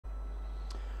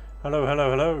Hello, hello,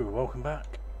 hello, welcome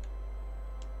back.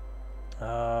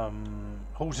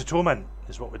 Halls of Torment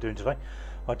is what we're doing today.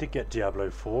 I did get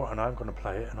Diablo 4 and I'm going to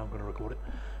play it and I'm going to record it,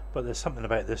 but there's something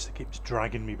about this that keeps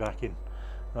dragging me back in.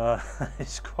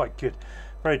 It's quite good,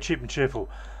 very cheap and cheerful.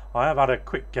 I have had a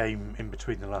quick game in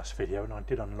between the last video and I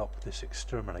did unlock this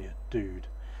exterminator dude,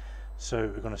 so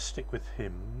we're going to stick with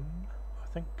him, I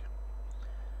think.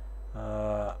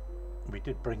 We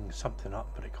did bring something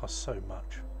up, but it costs so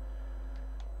much.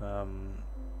 A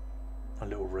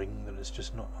little ring that it's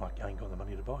just not, I ain't got the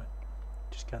money to buy it,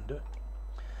 just can't do it.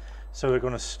 So we're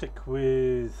going to stick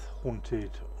with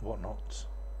haunted whatnots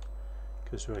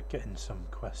because we're getting some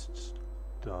quests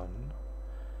done.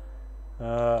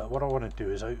 What I want to do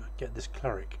is get this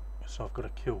cleric, so I've got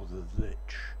to kill the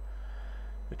Lich,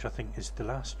 which I think is the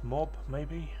last mob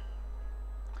maybe.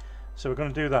 So we're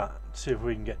going to do that, see if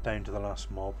we can get down to the last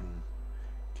mob and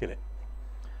kill it.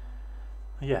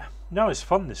 Yeah, no, it's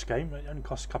fun, this game. It only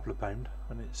costs a couple of £,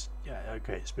 and it's, yeah,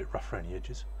 okay, it's a bit rough around the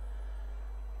edges,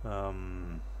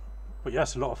 but yeah,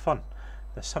 it's a lot of fun.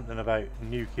 There's something about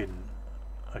nuking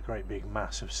a great big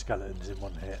mass of skeletons in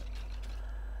one hit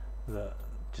that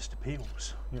just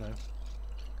appeals, you know.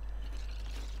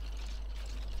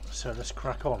 So let's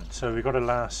crack on. So we've got to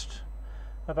last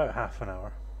about half an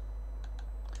hour.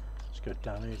 Let's go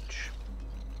damage.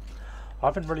 I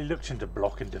haven't really looked into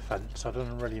block and defense. I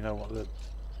don't really know what the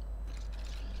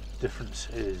difference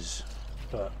is,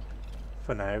 but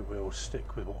for now we'll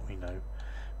stick with what we know.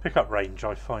 Pickup range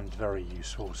I find very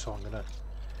useful, so I'm going to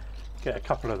get a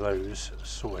couple of those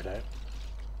sorted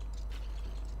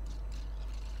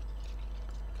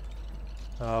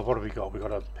out. What have we got? We've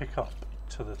got a pick up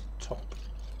to the top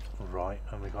right,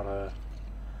 and we've got a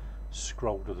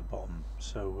scroll to the bottom,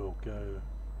 so we'll go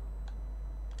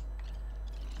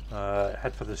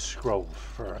head for the scroll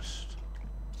first,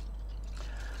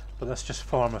 but let's just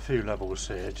farm a few levels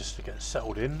here just to get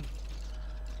settled in,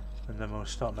 and then we'll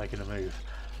start making a move.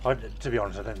 To be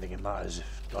honest, I don't think it matters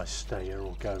if I stay here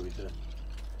or go.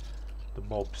 The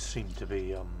mobs seem to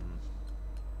be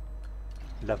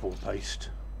level based.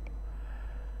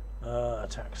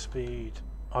 Attack speed,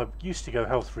 I used to go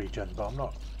health regen, but I'm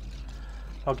not.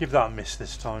 I'll give that a miss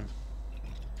this time,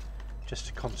 just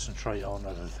to concentrate on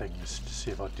other things to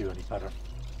see if I do any better.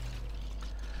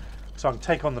 So I can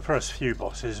take on the first few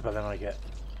bosses, but then I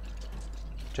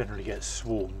generally get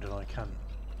swarmed and I can't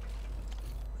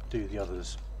do the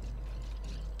others.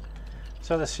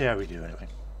 So let's see how we do anyway.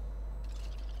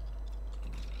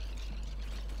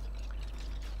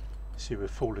 See, we're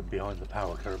falling behind the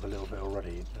power curve a little bit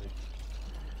already.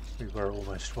 We were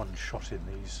almost one shot in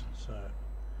these, so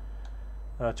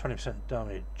 20%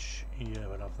 damage, yeah,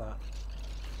 we'll have that.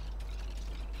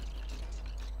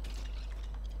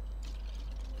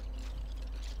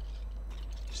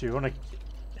 So you want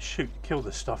to kill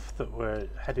the stuff that we're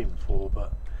heading for,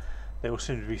 but they all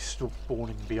seem to be still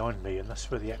spawning behind me, and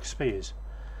that's where the XP is.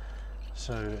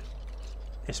 So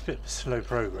it's a bit slow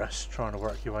progress trying to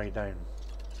work your way down.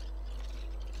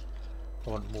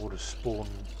 I want more to spawn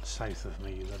south of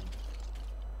me than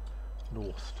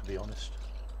north, to be honest.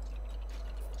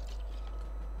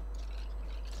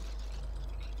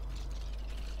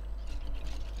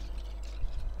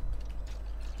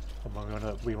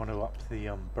 And we want to up the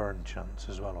burn chance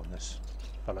as well on this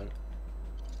fellow.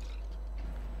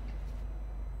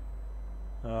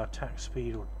 Attack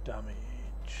speed or damage?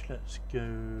 Let's go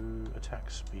attack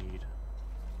speed.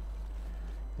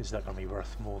 Is that going to be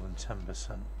worth more than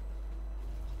 10%?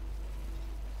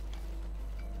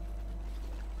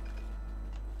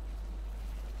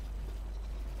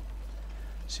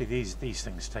 See, these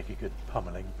things take a good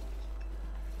pummeling.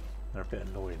 They're a bit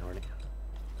annoying, really.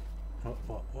 What?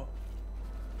 Well,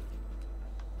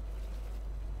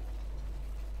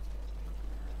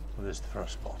 there's the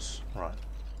first boss, right.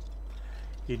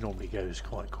 He normally goes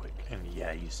quite quick, and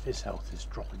yeah, his health is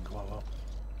dropping quite well.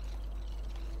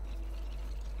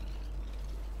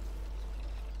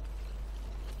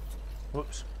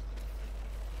 Whoops.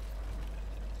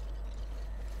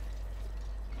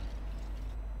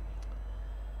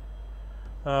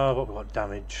 What we got?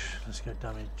 Damage. Let's go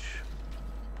damage.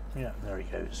 Yeah, there he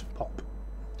goes. Pop.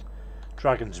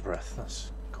 Dragon's breath.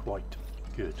 That's quite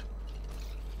good.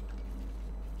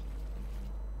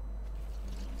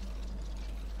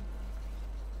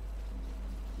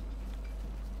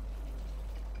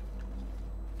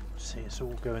 See, it's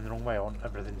all going the wrong way. I want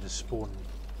everything to spawn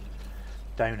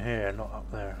down here, not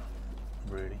up there,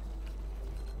 really.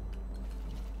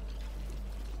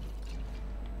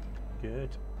 Good.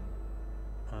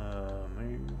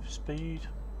 Move speed.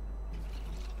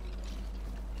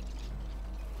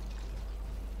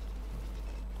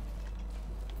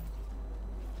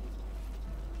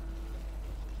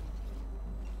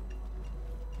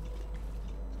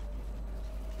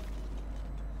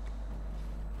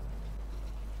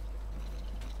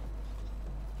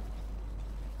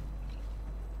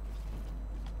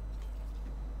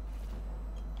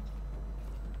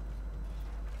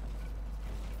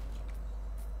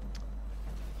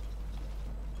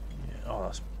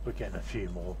 we're getting a few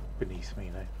more beneath me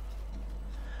now.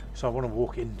 So I want to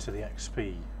walk into the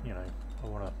XP, you know.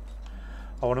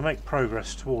 I want to make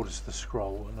progress towards the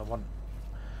scroll, and I want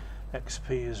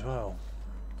XP as well.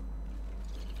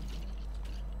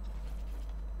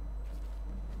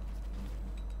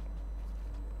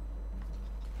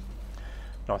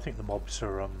 No, I think the mobs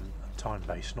are time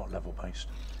based, not level based.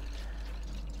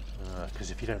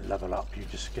 Because if you don't level up, you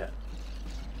just get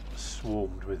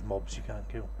swarmed with mobs you can't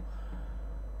kill.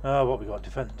 What we got?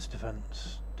 Defense,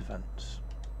 defense, defense.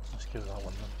 Let's give that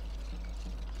one then.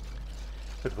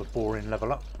 Bit of a boring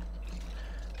level up,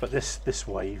 but this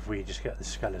wave where you just get the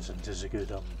skeletons is a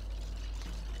good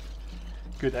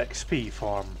good XP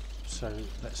farm. So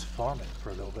let's farm it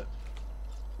for a little bit.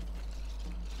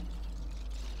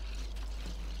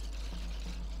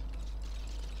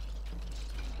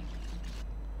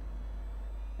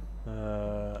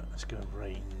 Let's go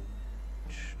range.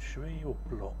 Should we or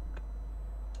block?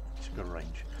 Let's go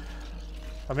range.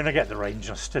 I mean, I get the range.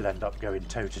 I still end up going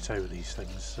toe to toe with these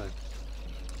things, so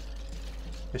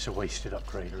it's a wasted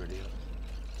upgrade, really.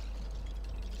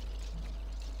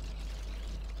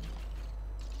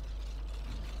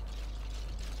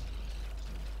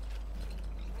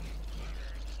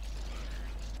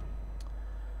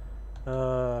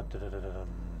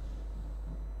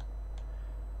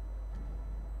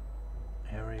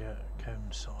 Area,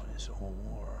 cone size,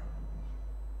 or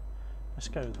let's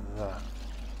go with that.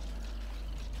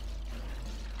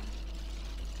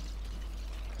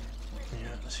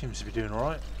 Yeah, it seems to be doing all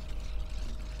right.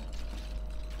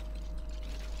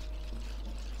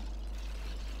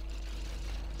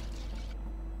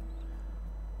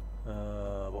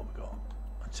 What we got?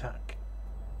 Attack,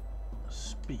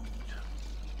 speed.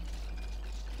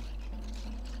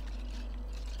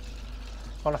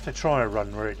 I'll have to try a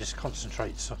run where it just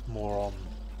concentrates more on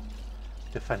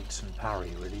defense and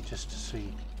parry, really, just to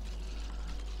see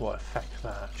what effect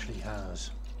that actually has.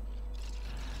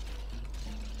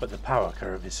 But the power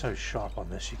curve is so sharp on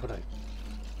this, you've got to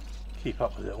keep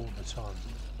up with it all the time.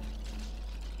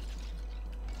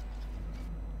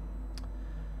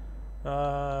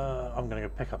 I'm going to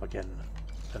go pick up again,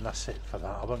 and that's it for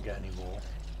that. I won't get any more.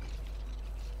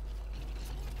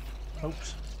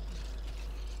 Oops.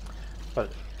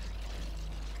 But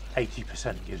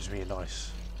 80% gives me a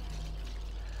nice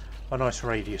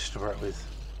radius to work with.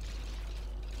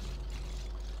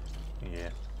 Yeah.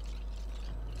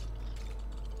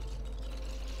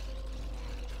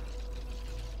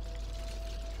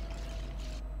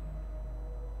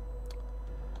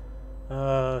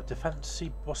 Defense.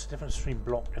 See, what's the difference between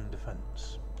block and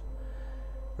defense?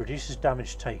 Reduces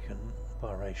damage taken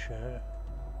by ratio.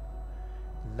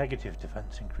 Negative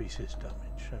defense increases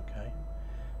damage. Okay.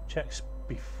 Checks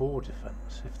before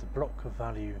defense. If the block of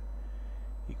value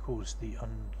equals the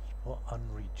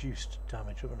unreduced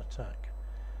damage of an attack,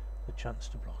 the chance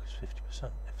to block is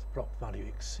 50%. If the block value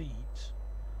exceeds,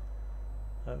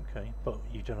 okay, but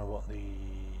you don't know what the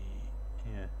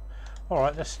yeah. All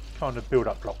right, let's kind of build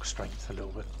up block strength a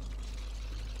little bit,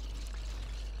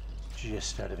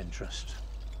 just out of interest.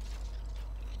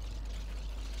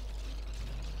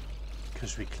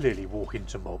 Because we clearly walk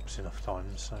into mobs enough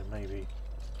times, so maybe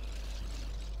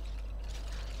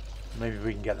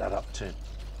we can get that up to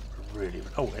really.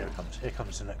 Oh, here it comes. Here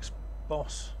comes the next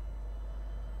boss.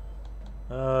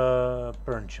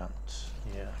 Burn chance.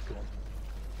 Yeah, go on.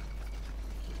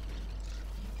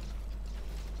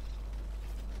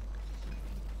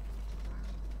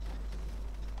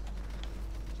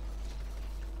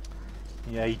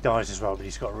 Yeah, he dies as well, but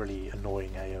he's got a really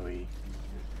annoying AoE.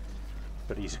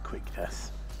 But he's a quick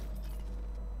death.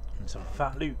 And some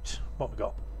fat loot. What we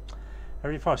got?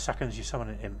 Every 5 seconds you summon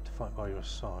an imp to fight by your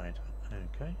side.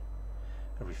 Okay.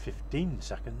 Every 15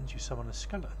 seconds you summon a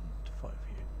skeleton to fight for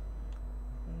you.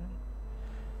 Okay.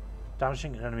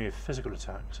 Damaging an enemy with physical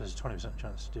attacks has a 20%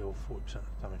 chance to deal 40% of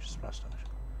the damage with splash damage.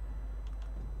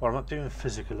 Well, I'm not doing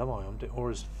physical, am I?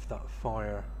 Or is that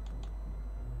fire?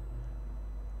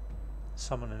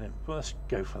 Summon an imp. Well, let's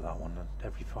go for that one then.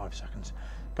 Every 5 seconds.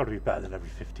 Got to be better than every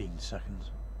 15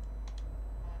 seconds.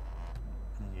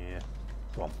 Yeah.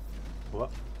 Come on.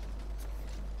 What?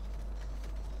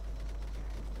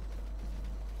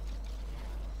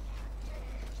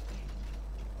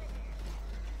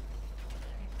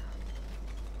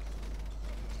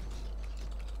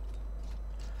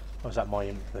 Oh, is that my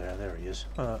imp there? There he is.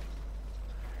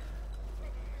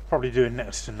 Probably doing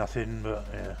next to nothing, but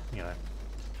yeah, you know.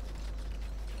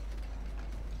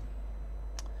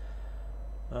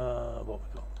 What we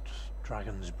got?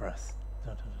 Dragon's breath.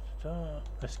 Da, da, da, da, da.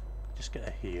 Let's just get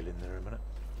a heal in there a minute,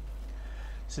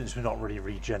 since we're not really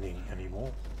regenning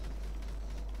anymore.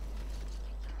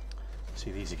 See,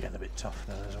 these are getting a bit tough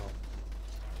now as well.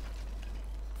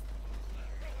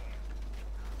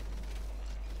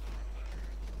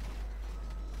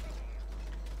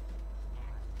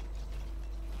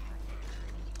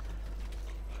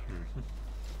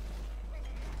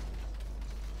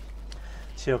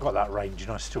 See, I've got that range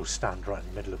and I still stand right in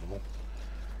the middle of them all.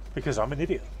 Because I'm an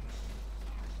idiot.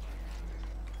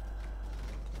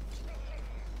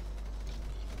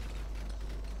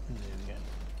 There we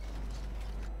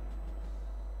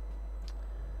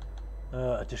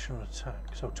go. Additional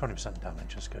attack. So 20%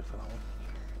 damage, let's go for that one.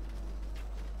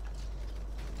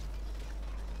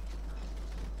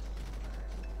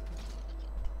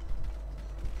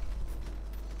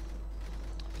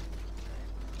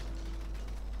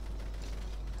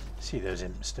 See, those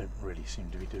imps don't really seem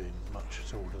to be doing much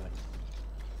at all, do they?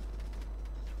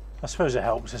 I suppose it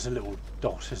helps. There's a little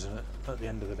dot, isn't it, at the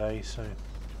end of the day, so...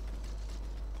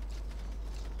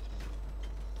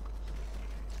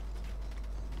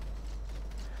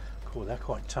 Cool, they're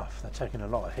quite tough. They're taking a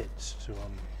lot of hits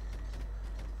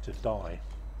to die.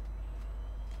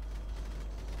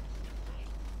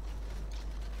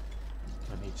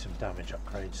 I need some damage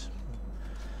upgrades.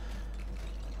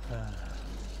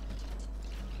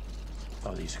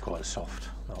 Oh, these are quite soft.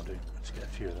 That'll do. Let's get a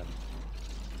few of them.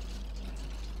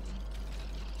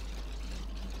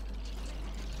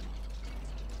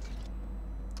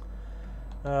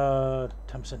 Uh,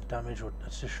 10% damage or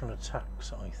additional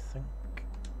attacks, I think.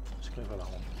 Let's go for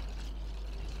that one.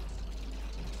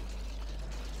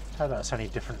 How that's any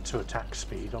different to attack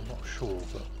speed, I'm not sure,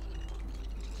 but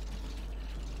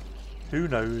who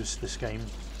knows this game?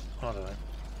 I don't know.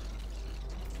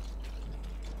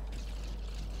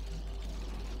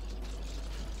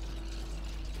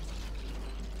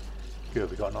 Good,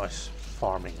 we got a nice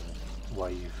farming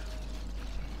wave.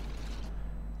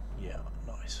 Yeah,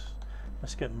 nice.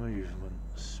 Let's get movement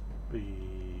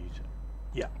speed.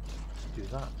 Yeah, let's do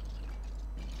that.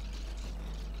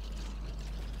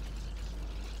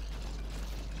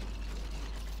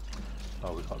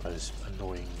 Oh, we've got those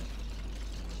annoying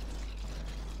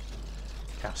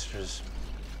casters.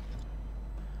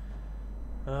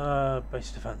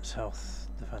 Base defense, health,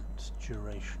 defense,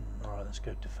 duration. Alright, let's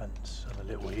go defense and a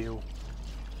little heal.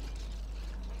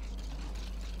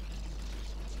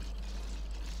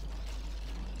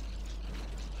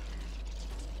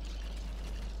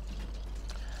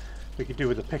 We could do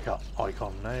with the pickup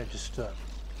icon now, just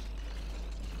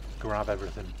grab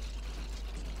everything.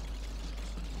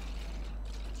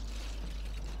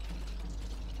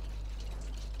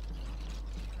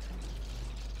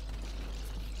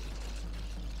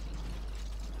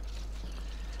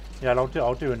 Yeah,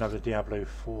 I'll do another Diablo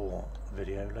 4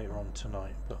 video later on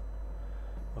tonight, but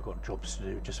I've got jobs to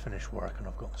do. Just finished work and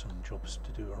I've got some jobs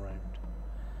to do around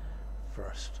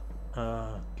first.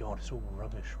 God, it's all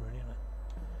rubbish, really, isn't it?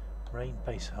 Rain,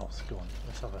 base health. Go on,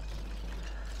 let's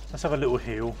have a little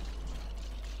heal.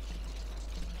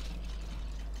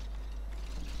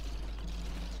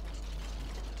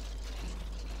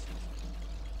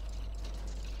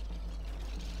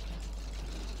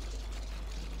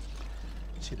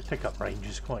 See, the pickup range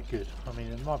is quite good. I mean,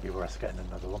 it might be worth getting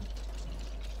another one.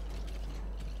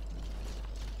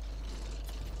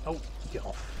 Oh, get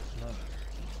off. No.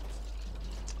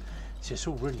 See, it's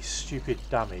all really stupid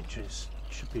damage. It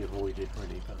should be avoided,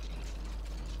 really, but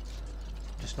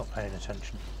just not paying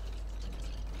attention.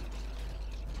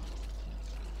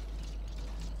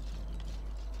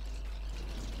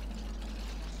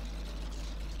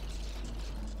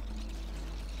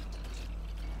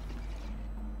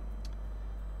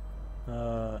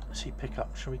 See, pick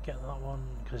up. Shall we get that one?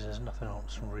 Because there's nothing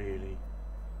else really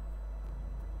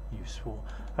useful.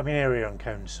 I mean, area and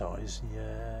cone size,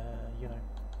 yeah, you know.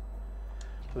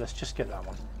 But let's just get that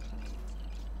one.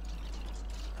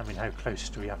 I mean, how close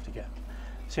do we have to get?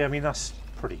 See, I mean, that's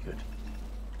pretty good.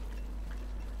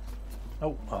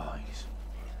 Oh, eyes.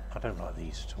 I don't like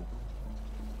these at all.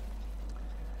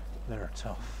 They're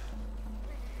tough.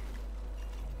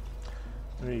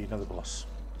 Really, another boss.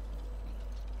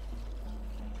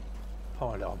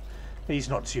 Pile on. He's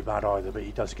not too bad either, but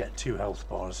he does get 2 health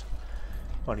bars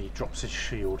when he drops his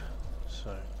shield.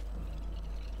 So.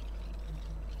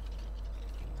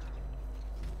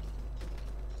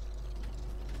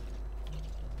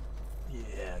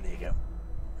 Yeah, there you go.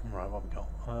 Right, what have we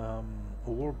got?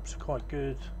 Orbs are quite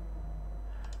good.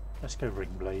 Let's go ring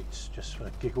blades just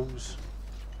for giggles.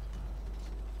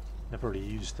 Never really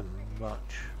used them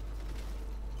much.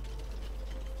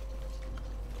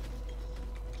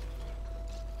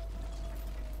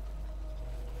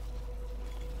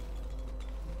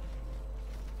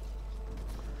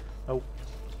 Oh,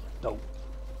 no.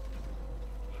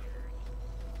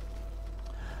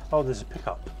 Oh, there's a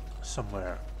pickup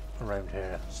somewhere around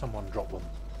here. Someone dropped one.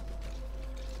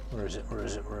 Where is it? Where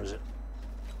is it? Where is it?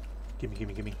 Gimme,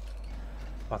 gimme, gimme.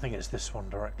 I think it's this one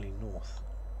directly north.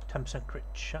 10% crit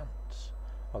chance.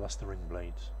 Oh, that's the ring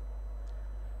blades.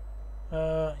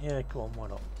 Yeah, go on, why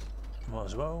not? Might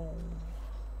as well.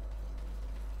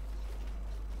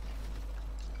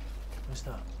 Where's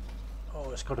that?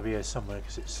 Oh, it's got to be here somewhere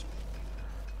because it's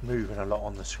moving a lot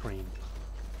on the screen.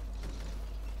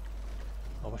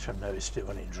 I wish I'd noticed it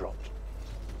when it dropped.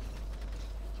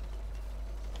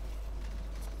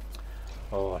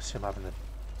 Oh, I see him having a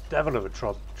devil of a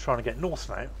trying to get north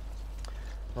now.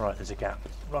 Right, there's a gap.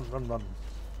 Run, run, run.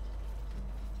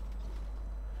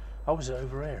 Oh, was it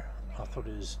over here? I thought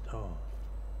it was... Oh.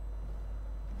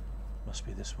 Must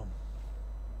be this one.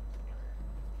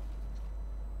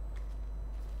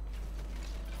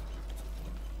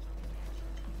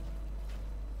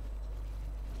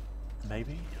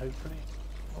 Maybe, hopefully.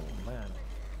 Oh, man.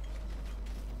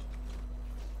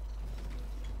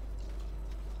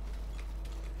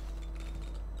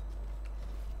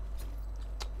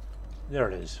 There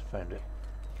it is, found it.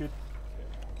 Good.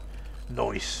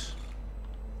 Nice.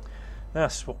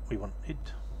 That's what we wanted.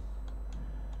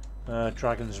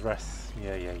 Dragon's Wrath.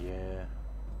 Yeah, yeah, yeah.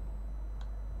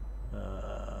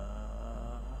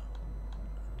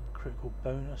 Critical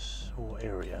bonus or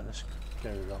area. Let's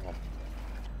go that one.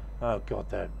 Oh god,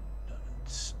 they're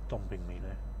stomping me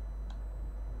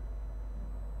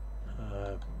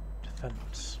now.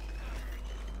 Defense.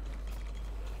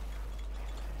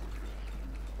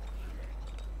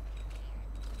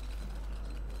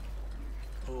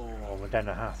 Oh, we're down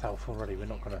to half health already. We're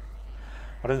not gonna.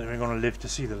 I don't think we're gonna live to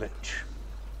see the Lich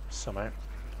somehow.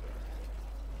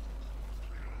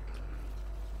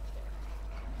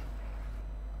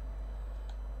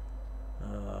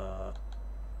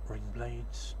 Ring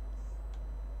blades.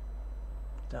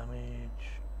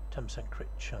 Damage. 10% crit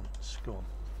chance. Go on.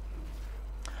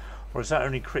 Or is that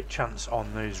only crit chance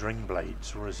on those ring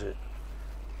blades, or is it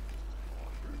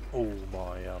all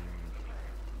my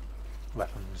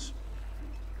weapons?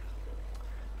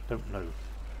 Don't know.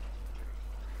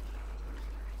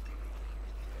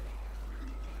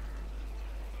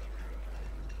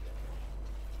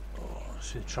 Oh,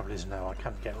 see, the trouble is now I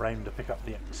can't get round to pick up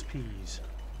the XPs.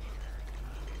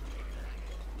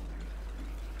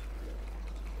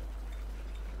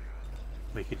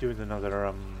 We could do with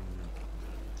another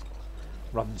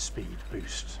run speed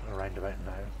boost around about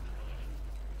now.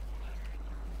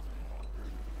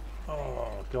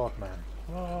 Oh god, man.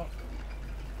 Oh.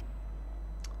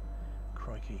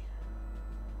 Crikey.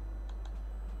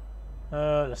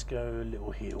 Let's go a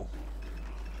little heal.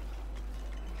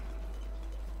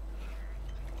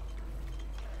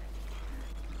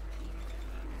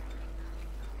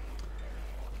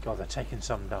 God, they're taking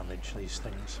some damage, these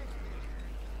things.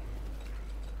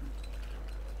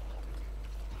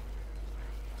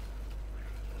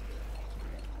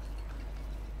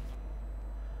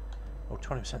 Oh,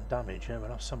 20% damage, yeah, we'll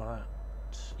have some of that.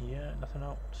 Yeah, nothing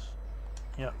else.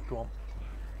 Yeah, go on.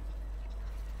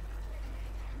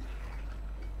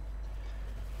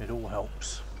 It all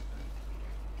helps.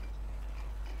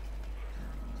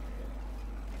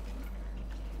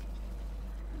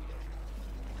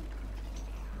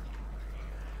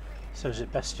 So is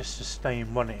it best just to stay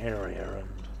in one area and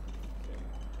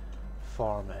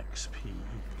farm XP,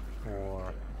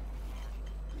 or...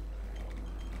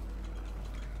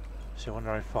 So I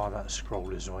wonder how far that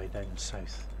scroll is away down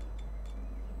south.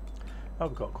 Oh,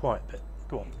 we've got quite a bit.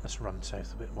 Go on, let's run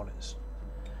south a bit while it's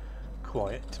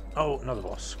quiet. Oh, another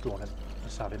boss. Go on then.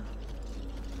 Let's have him.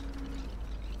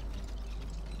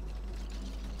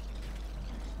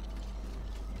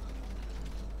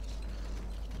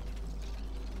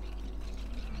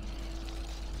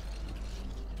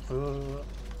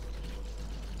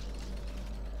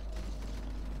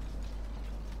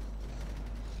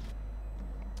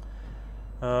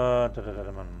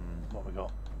 What we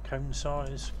got? Cone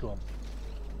size? Go on.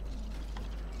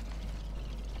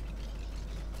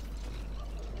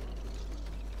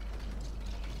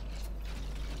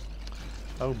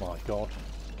 Oh my god.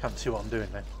 Can't see what I'm doing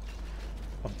then.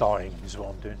 I'm dying is what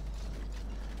I'm doing.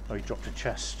 Oh, he dropped a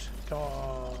chest.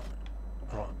 God.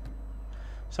 Right.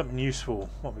 Something useful.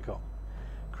 What have we got?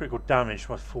 Critical damage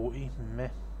by 40. Meh.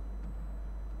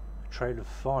 A trail of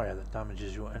fire that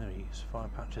damages your enemies. Fire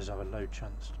patches have a low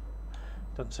chance.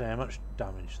 Doesn't say how much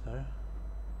damage though.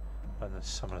 And there's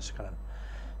some of the skeleton.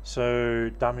 So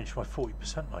damage by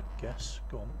 40%, I guess.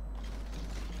 Go on.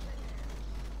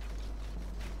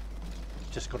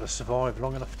 Just got to survive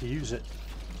long enough to use it.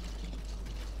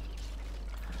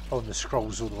 Oh, and the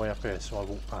scroll's all the way up here, so I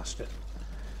walk past it.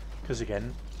 Because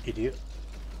again, Idiot.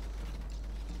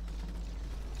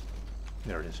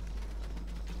 There it is.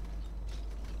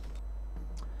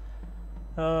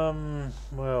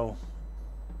 Well,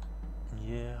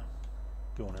 yeah.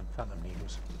 Go on then, Phantom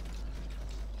Needles.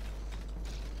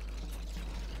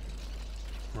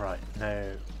 Right,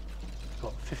 now,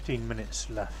 got 15 minutes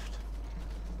left.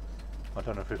 I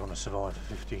don't know if we're going to survive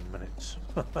for 15 minutes.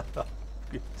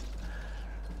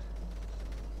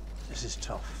 This is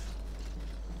tough.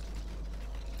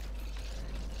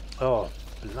 Oh,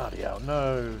 bloody hell.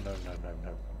 No, no, no, no,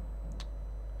 no.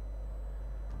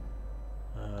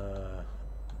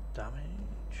 Damage.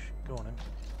 Go on in.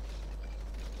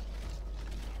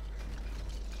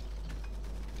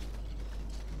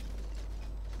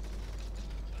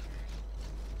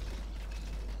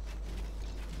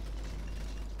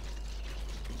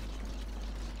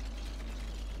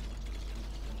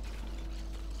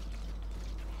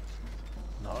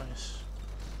 Nice.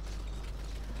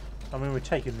 I mean, we're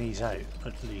taking these out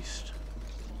at least.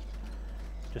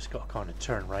 Just got to kind of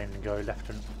turn around and go left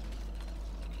and.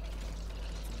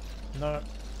 No,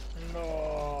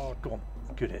 no, go on,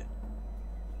 good hit.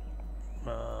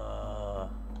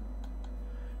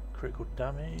 Critical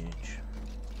damage.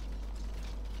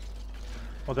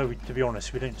 Although, to be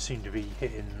honest, we don't seem to be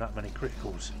hitting that many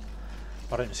criticals.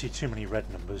 I don't see too many red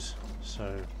numbers,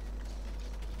 so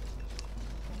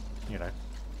you know,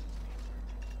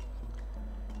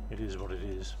 it is what it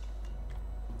is.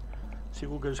 See, it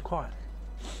all goes quiet.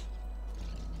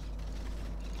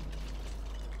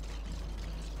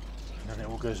 And it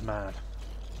all goes mad.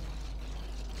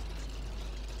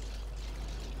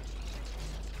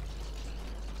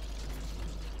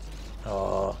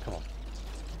 Oh, come on.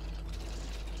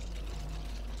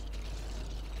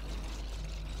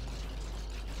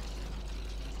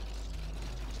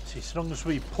 See, as long as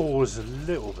we pause a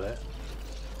little bit.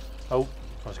 Oh,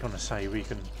 I was going to say we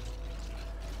can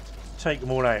take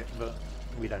them all out, but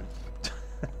we don't.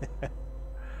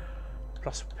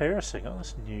 Plus piercing, oh,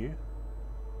 that's new.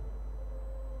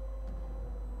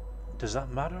 Does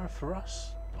that matter for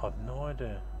us? I've no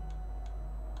idea.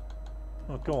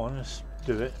 Well, go on, let's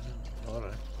do it. I don't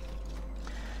know.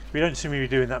 We don't seem to be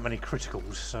doing that many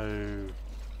criticals, so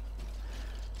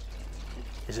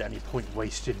is there any point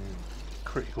wasting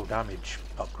critical damage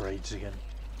upgrades again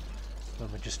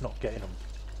when we're just not getting them?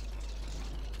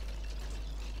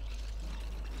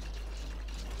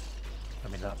 I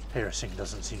mean, that piercing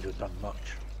doesn't seem to have done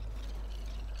much,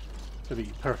 to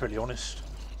be perfectly honest.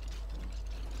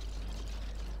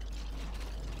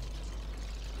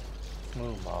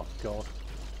 Oh my god.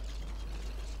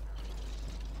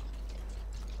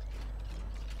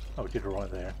 Oh, we did it right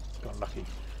there. Got lucky.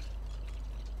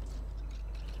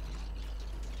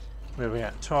 Where are we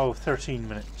at? 12, 13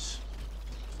 minutes.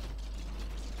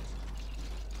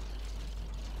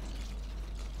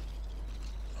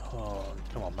 Oh,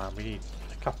 come on, man. We need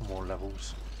a couple more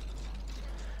levels.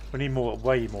 We need more,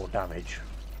 way more damage.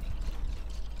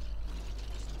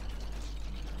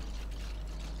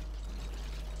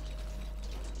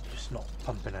 Just not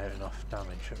pumping out enough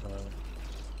damage at the moment.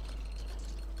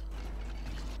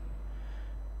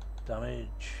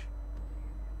 Damage.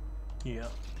 Yeah.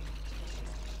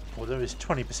 Although it's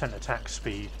 20% attack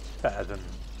speed, better than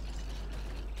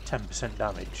 10%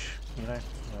 damage, you know?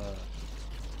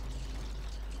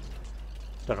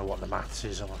 Don't know what the maths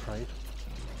is, I'm afraid.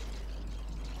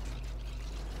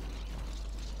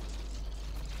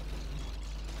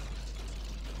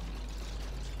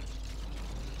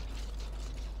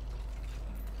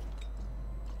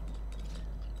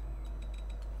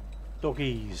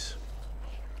 Doggies.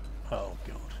 Oh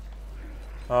god.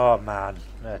 Oh man,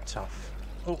 they're tough.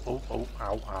 Oh, oh, oh,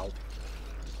 ow, ow.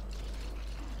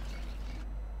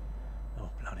 Oh,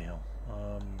 bloody hell.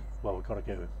 Well, we've got to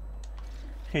go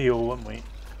heal, haven't we?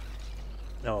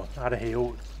 No, had a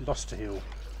heal, lost a heal.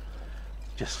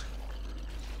 Just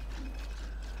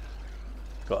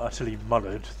got utterly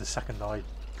mullered the second I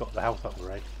got the health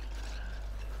upgrade.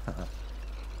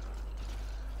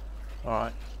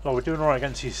 Alright, well, we're doing alright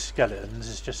against these skeletons.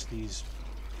 It's just these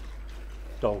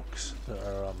dogs that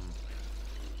are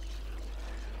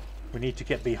we need to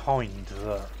get behind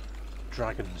the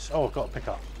dragons. Oh, I've got to pick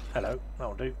up. Hello,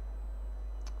 that'll do.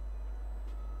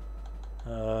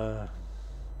 God,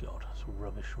 that's all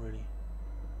rubbish, really.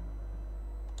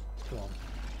 Come on.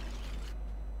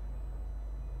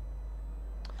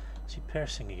 See,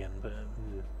 piercing again, but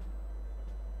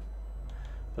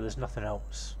there's nothing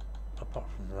else apart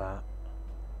from that.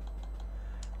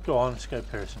 Go on, let's go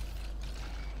piercing.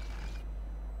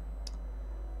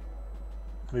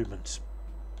 Movement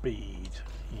speed,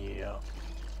 yeah.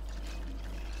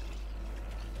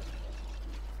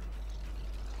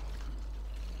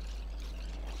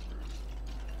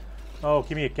 Oh,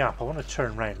 give me a gap. I want to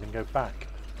turn round and go back,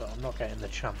 but I'm not getting the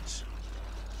chance.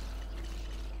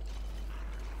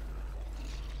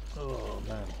 Oh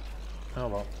man. Oh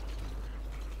well.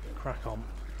 Crack on.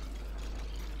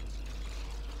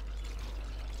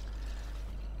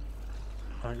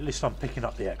 At least I'm picking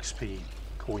up the XP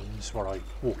coins when I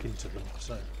walk into them,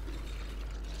 so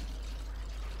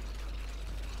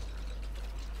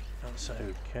that's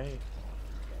okay.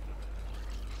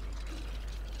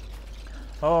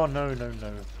 Oh no no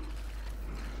no!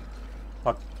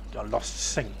 I lost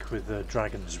sync with the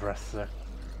dragon's breath there.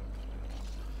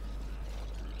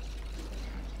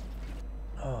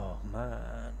 Oh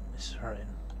man, it's hurting.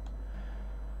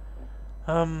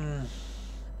 Oh,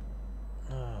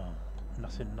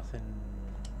 nothing.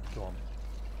 Go on.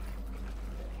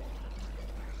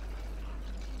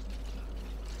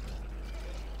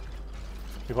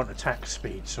 We want attack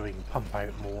speed so we can pump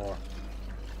out more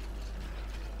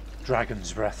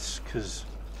dragon's breaths, because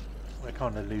we're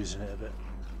kind of losing it a bit.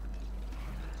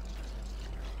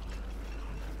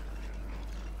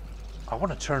 I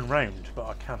want to turn round, but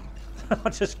I can't. I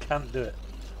just can't do it.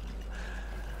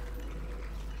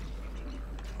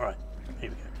 Alright, here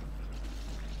we go.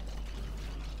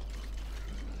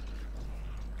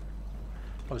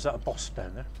 Oh, is that a boss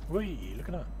down there? Whee, look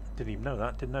at that. Didn't even know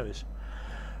that, didn't notice.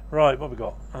 Right, what have we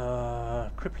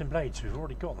got? Crippling Blades, we've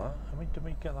already got that. Did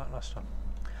we get that last time?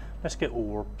 Let's get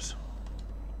orbs,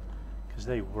 because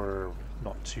they were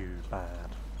not too bad.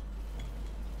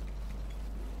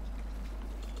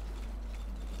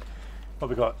 What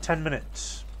have we got? 10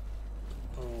 minutes.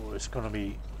 Oh, it's going to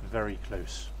be very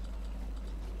close.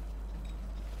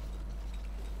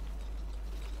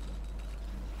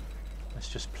 Let's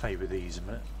just play with these a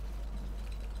minute.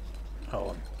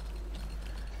 Hold on.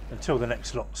 Until the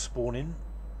next lot spawn in.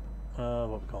 What have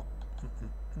we got?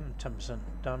 10%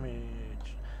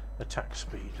 damage. Attack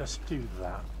speed. Let's do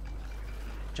that.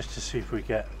 Just to see if we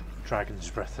get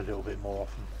Dragon's Breath a little bit more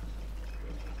often.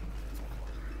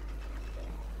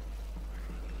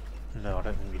 No, I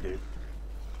don't think we do.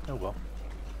 Oh well.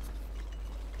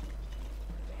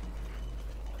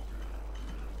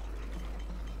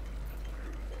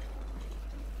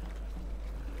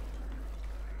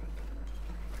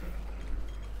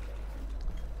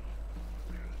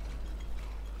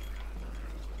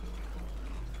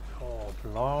 Oh,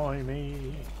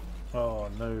 blimey. Oh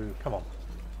no, come on.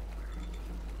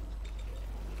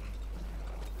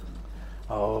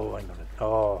 Oh, hang on.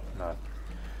 Oh, no.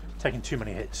 Taking too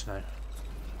many hits now.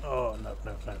 Oh, no.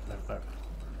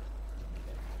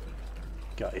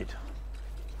 Gutted.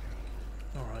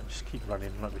 Alright, just keep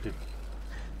running like we did.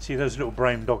 See those little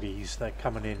brown doggies? They're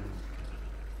coming in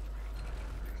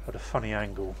at a funny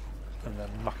angle and they're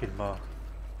mucking my...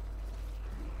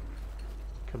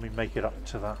 Can we make it up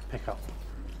to that pickup?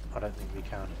 I don't think we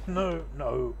can. No.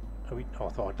 Oh, I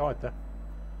thought I died there.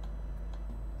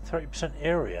 30%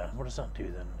 area. What does that do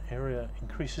then? Area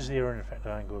increases the area and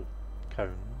effective angle of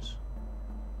cones.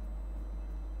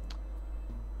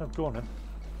 Oh, go on then.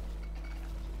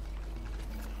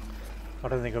 I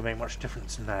don't think it'll make much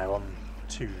difference now. I'm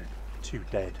too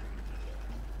dead.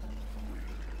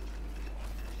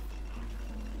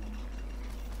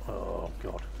 Oh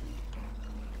god.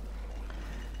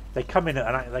 They come in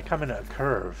at a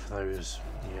curve. Those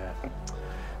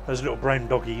little brown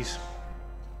doggies.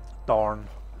 Darn.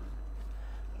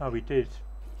 Oh, we did.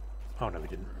 Oh no, we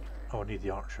didn't. Oh, I need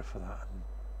the archer for that.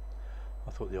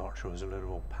 I thought the archer was a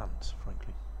little old pants,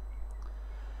 frankly.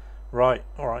 Right,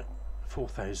 alright.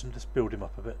 4,000. Let's build him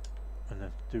up a bit and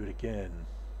then do it again.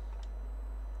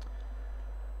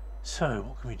 So,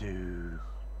 what can we do?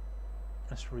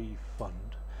 Let's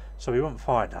refund. So, we want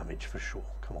fire damage for sure.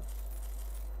 Come on.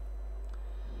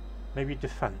 Maybe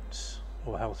defense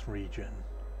or health regen.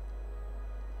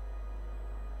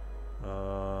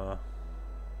 I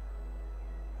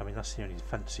mean, that's the only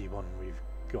defensey one we've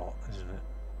got, isn't it?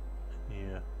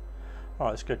 Yeah.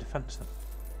 Alright, let's go defense then.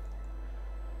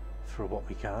 For what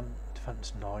we can.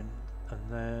 Defense 9. And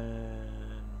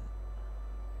then...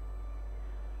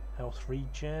 health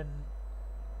regen.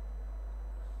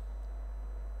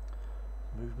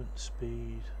 Movement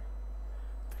speed.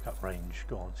 Pickup range.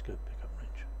 Go on, let's go pickup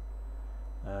range.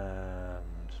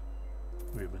 And...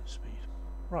 movement speed.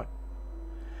 Right.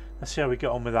 Let's see how we get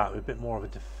on with that. With a bit more of a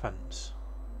defense.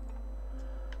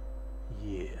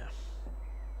 Yeah.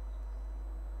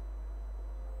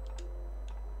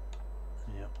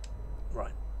 Yep.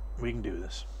 Right. We can do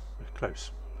this. We're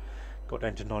close. Got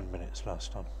down to 9 minutes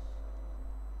last time.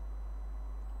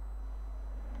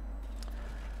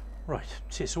 Right.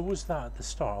 See, it's always that at the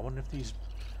start. I wonder if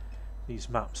these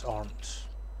maps aren't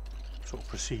sort of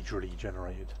procedurally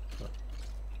generated. But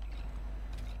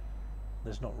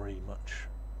There's not really much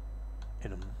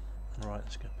in them. Right,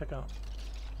 let's go pick up.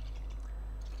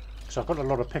 So I've got a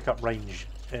lot of pickup range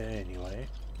anyway.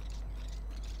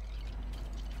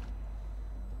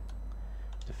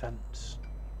 Defense.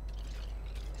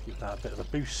 Give that a bit of a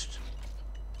boost.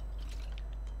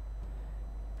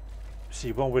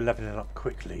 See, while we're leveling up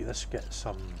quickly, let's get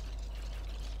some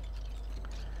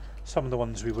of the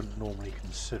ones we wouldn't normally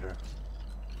consider.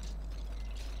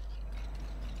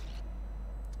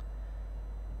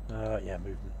 Yeah,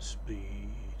 movement speed.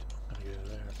 I'm gonna go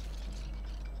there.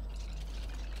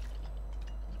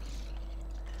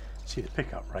 See, the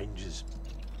pickup range is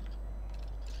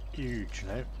huge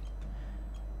now.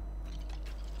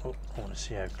 Oh, I want to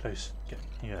see how close.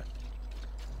 Yeah.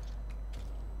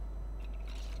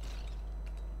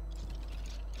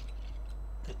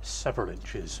 It's several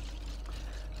inches,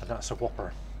 and that's a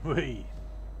whopper. Whee!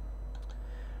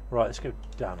 Right, let's go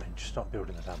damage. Start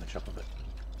building the damage up a bit.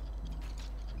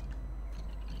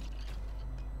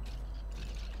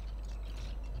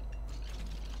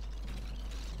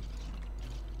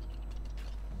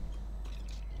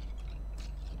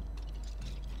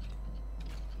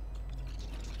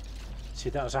 See,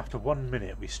 that was after 1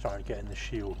 minute we started getting the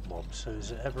shield mobs. So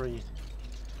is it every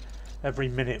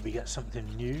minute we get something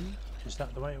new? Is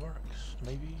that the way it works?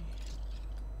 Maybe?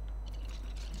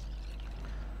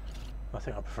 I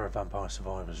think I prefer Vampire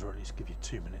Survivors, or at least give you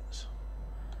 2 minutes.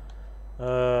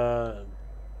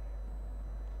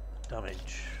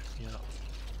 Damage, yeah.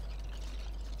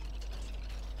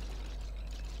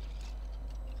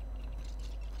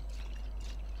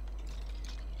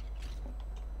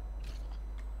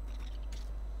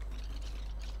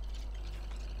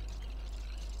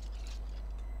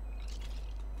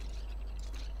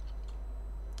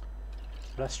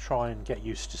 Let's try and get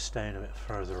used to staying a bit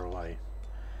further away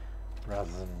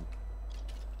rather than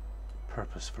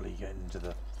purposefully getting into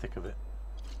the thick of it.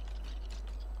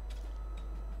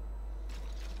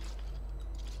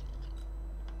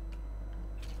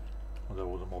 Although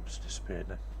all the mobs disappeared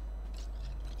now.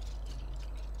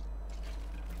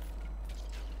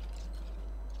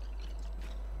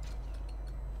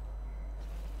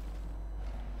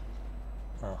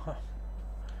 Uh-huh.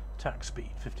 Attack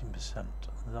speed 15%.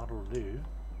 That'll do.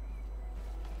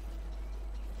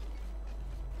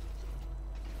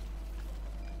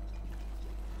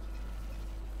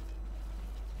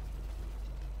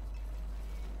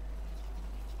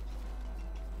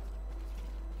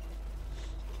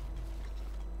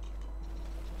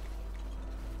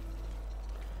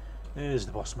 Here's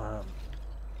the boss man.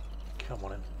 Come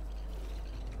on in.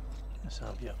 Let's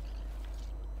have you.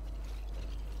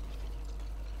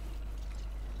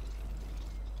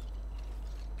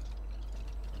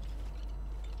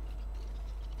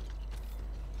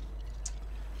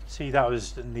 See, that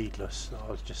was needless.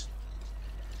 I was just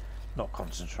not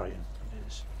concentrating.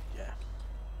 It's, yeah.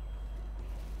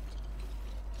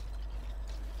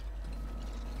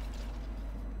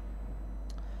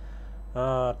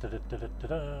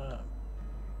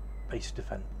 Base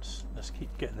defense. Let's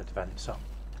keep getting the defense up.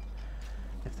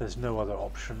 If there's no other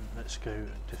option, let's go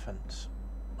defense.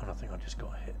 And I think I just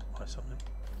got hit by something.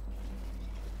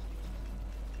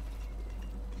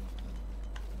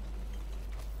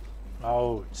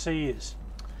 Oh, see, it's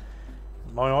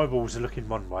my eyeballs are looking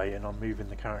one way and I'm moving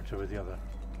the character with the other,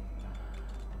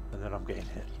 and then I'm getting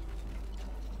hit.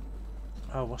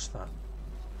 Oh, what's that?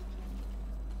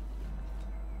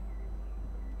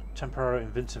 Temporary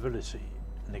invincibility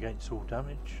negates all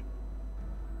damage.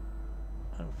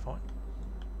 Oh, fine.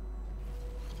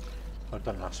 Oh, it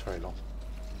doesn't last very long.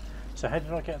 So how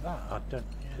did I get that? I don't.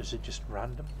 Is it just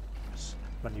random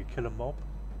when you kill a mob?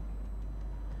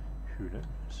 Who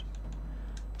knows?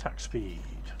 Attack speed.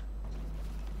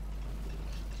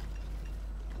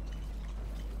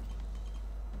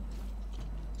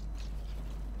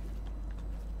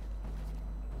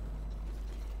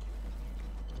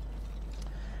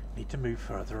 Need to move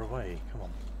further away. Come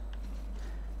on.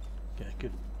 Get a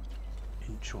good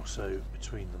inch or so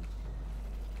between them.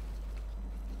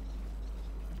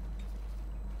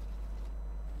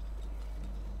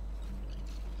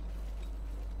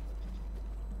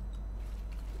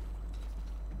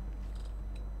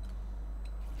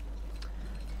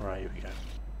 Right, here we go.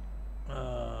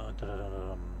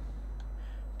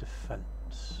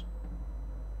 Defense.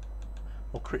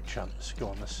 Or crit chance. Go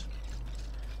on, this.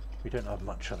 We don't have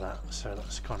much of that, so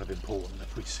that's kind of important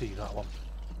if we see that one.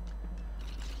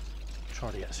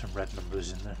 Try to get some red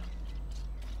numbers in there.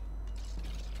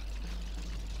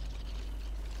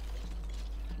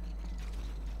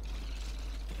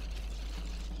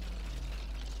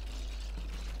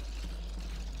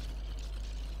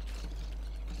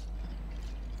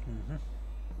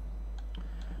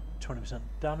 20%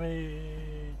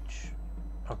 damage.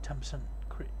 Oh, 10%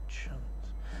 crit chance.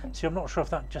 See, I'm not sure if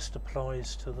that just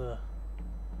applies to the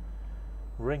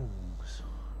rings,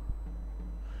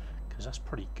 because that's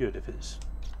pretty good if it's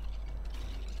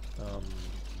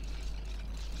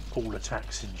all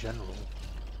attacks in general.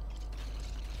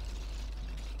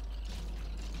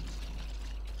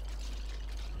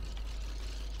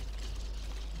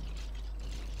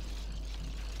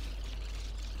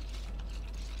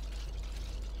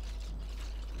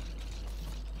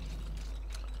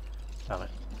 Damn it.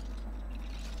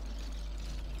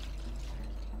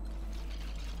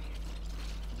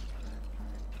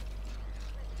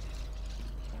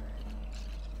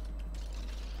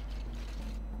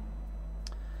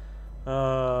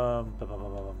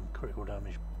 Critical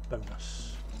damage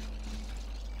bonus.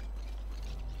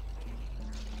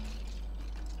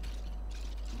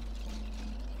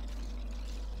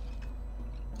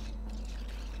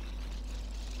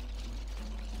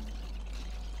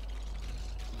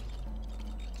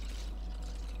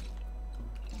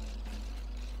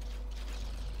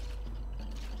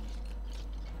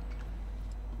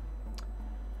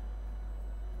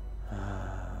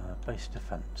 Base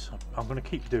defense. I'm going to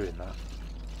keep doing that.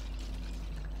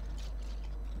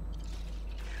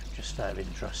 Just out of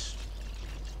interest.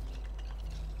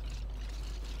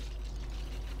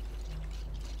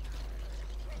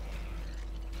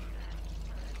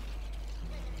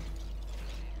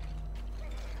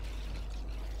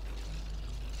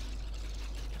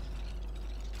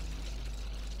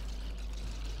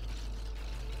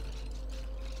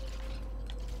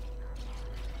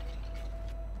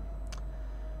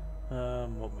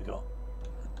 What we got?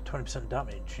 20%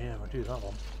 damage. Yeah, we'll do that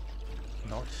one.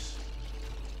 Nice.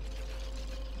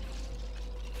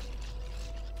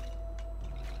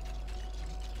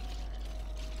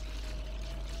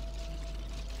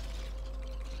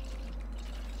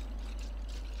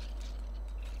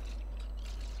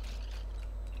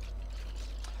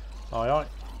 Aye aye.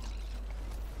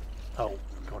 Oh,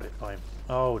 got it by him.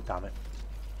 Oh, damn it.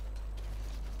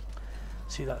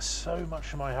 See, that's so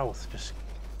much of my health. Just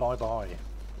bye bye.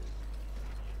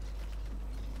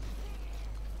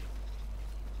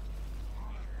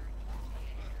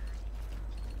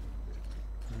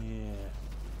 Yeah.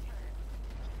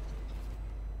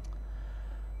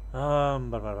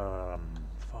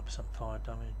 5% fire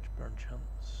damage, burn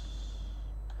chance,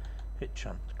 hit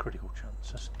chance, critical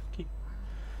chance. Let's keep.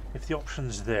 If the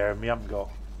option's there and we haven't got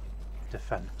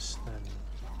defense, then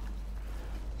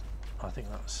I think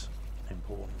that's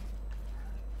important.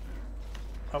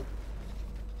 Oh,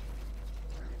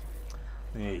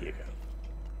 there you go.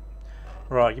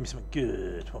 Right, give me something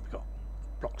good. What we got?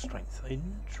 Block strength.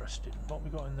 Interesting. What we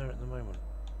got in there at the moment?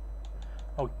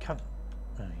 Oh, you can't.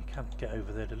 No, you can't get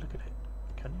over there to look at it,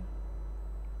 can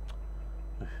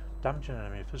you? Damage an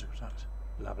enemy, physical attacks.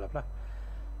 Blah blah blah.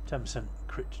 10%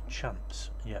 crit chance.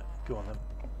 Yeah, go on then.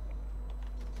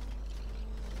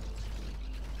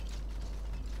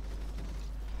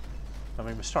 I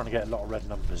mean, we're starting to get a lot of red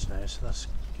numbers now, so that's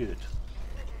good.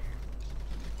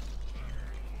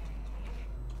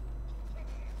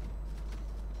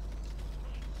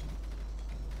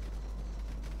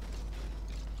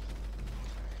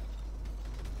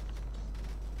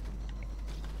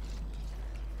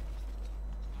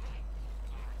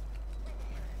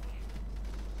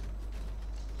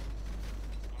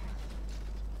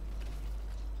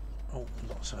 Oh,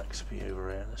 lots of XP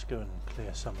over here. Let's go and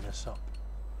clear some of this up.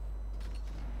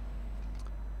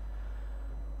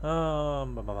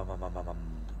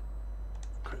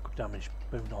 Critical damage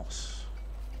bonus.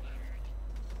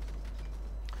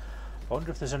 I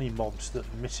wonder if there's any mobs that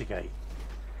mitigate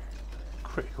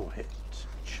critical hit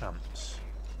chance.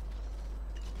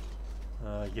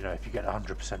 You know, if you get a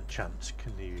 100% chance,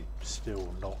 can you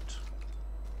still not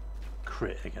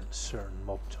crit against certain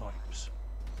mob types?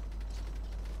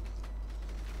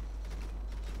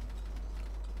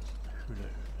 Who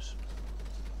knows?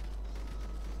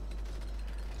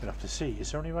 We'll have to see.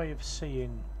 Is there any way of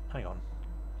seeing, hang on,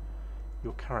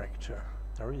 your character?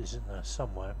 There is, isn't there,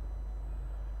 somewhere?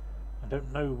 I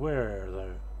don't know where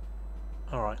though.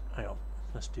 Alright, hang on,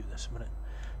 let's do this a minute.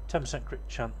 10% crit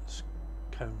chance,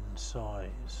 cone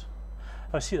size.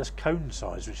 I see, that's cone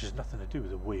size, which has nothing to do with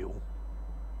the wheel.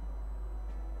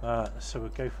 So we'll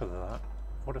go for that.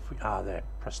 What if we, there,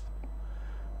 press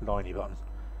the liney button.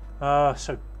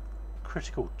 So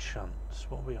critical chance,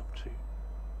 what are we up to?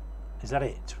 Is that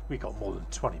it? We got more than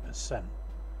 20%.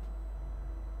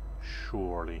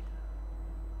 Surely.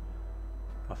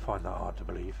 I find that hard to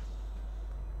believe.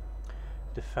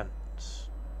 Defense.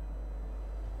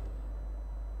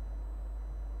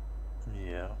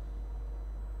 Yeah.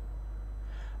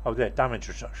 Oh, there, damage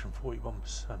reduction 41%.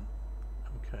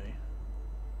 Okay.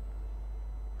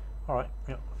 Alright,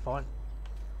 yeah, fine.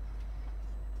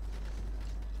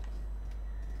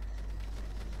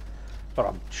 But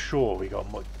I'm sure we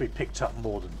picked up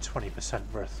more than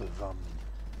 20% worth of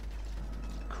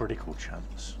critical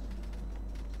chance.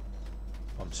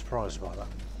 I'm surprised by that.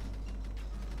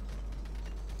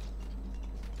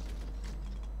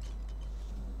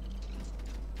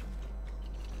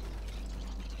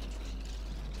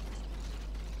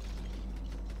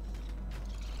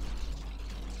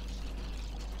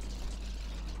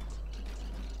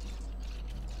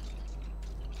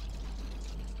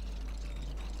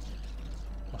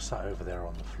 What's that over there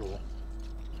on the floor?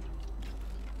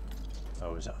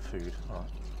 Oh, is that food? Right.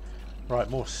 Right,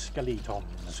 more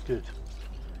skeletons. Good.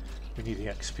 We need the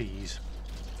XPs.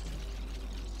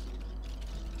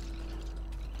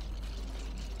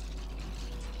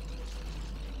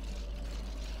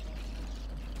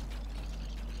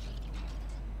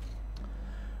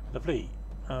 Lovely.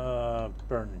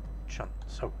 Burn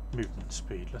chance. Oh, movement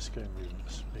speed. Let's go movement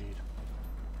speed.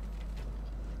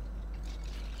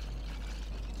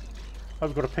 Oh,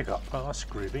 we've got a pickup. Oh, that's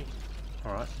groovy.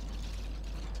 Alright.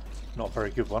 Not a very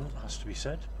good one, has to be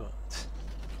said, but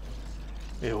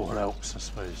it all helps, I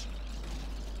suppose.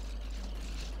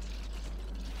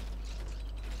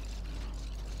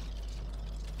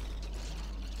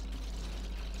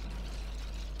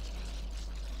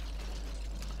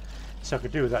 So I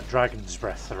could do with that dragon's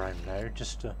breath around now,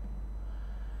 just to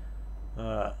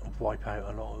wipe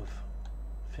out a lot of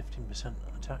 15%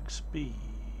 attack speed.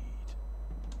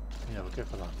 Yeah, we'll go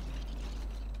for that.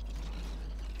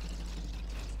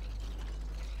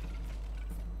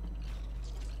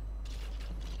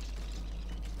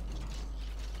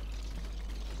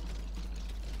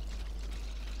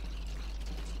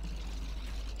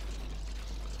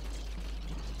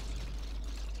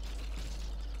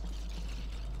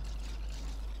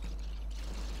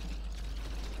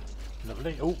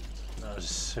 Lovely. Oh, that was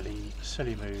a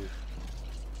silly move.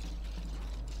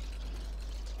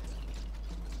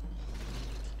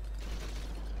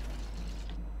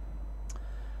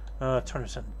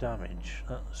 20% damage.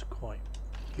 That's quite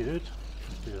good.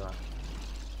 Let's do that.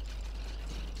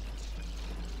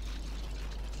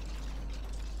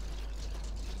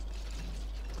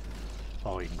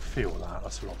 Oh, you can feel that.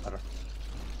 That's a lot better.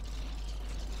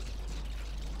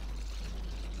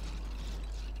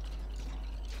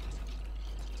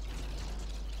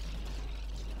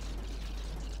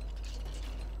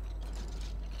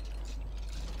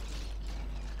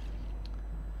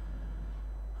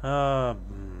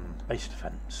 Base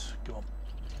defense. Go on.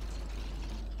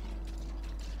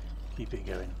 Keep it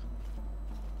going.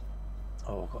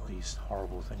 Oh, I've got these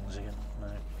horrible things again.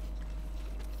 No.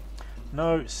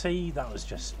 No, see, that was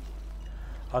just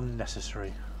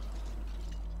unnecessary.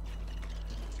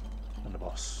 And the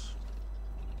boss.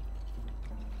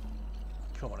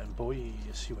 Come on in, boy.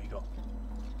 See what you got.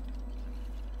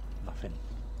 Nothing.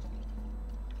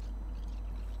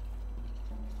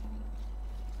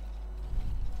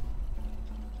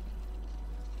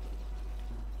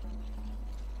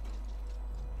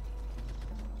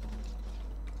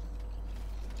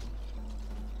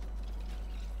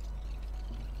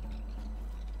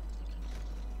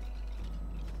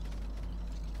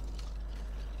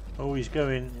 Oh, he's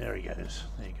going. There he goes.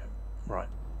 There you go. Right.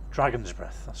 Dragon's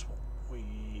breath. That's what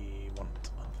we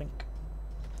want, I think.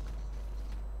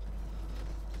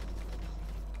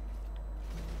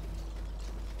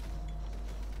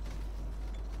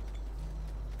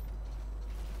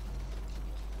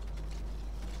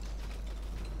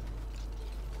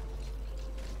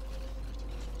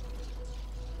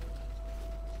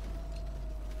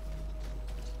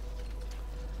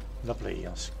 Lovely.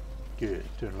 That's good.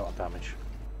 Doing a lot of damage.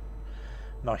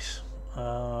 Nice.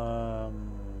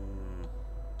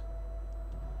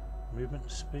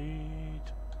 Movement speed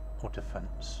or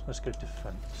defense? Let's go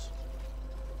defense.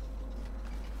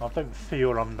 I don't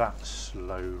feel I'm that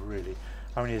slow, really.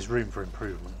 I mean, there's room for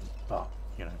improvement, but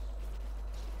you know,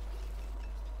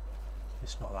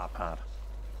 it's not that bad.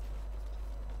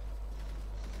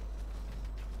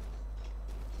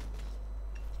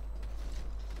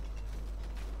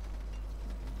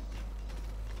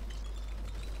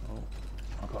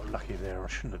 Lucky there, I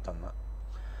shouldn't have done that.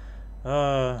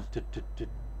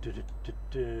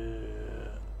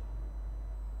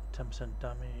 10%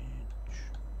 damage.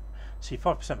 See,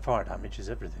 5% fire damage is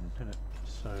everything, isn't it?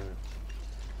 So,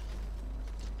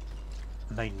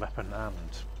 main weapon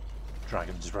and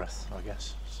dragon's breath, I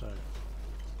guess. So,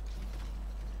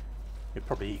 it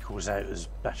probably equals out as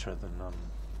better than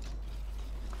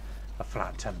a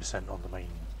flat 10% on the main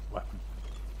weapon.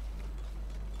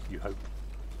 You hope.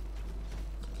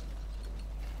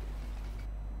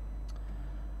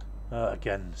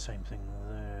 Again, same thing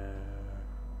there.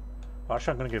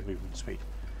 Actually, I'm going to go movement speed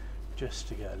just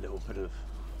to get a little bit of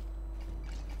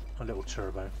a little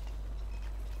turbo.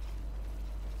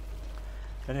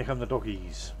 And here come the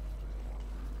doggies.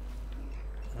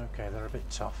 Okay, they're a bit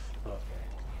tough, but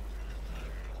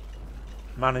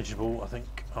manageable, I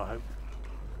think. I hope.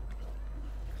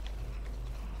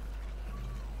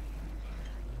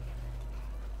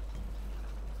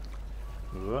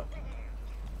 Whoa.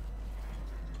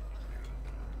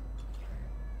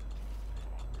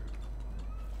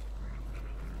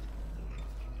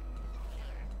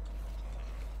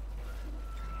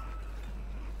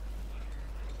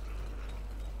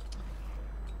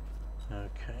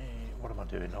 Okay, what am I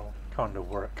doing? I'll kind of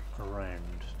work around,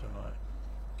 don't I?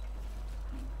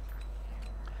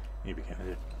 You begin with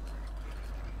it.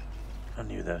 I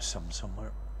knew there was some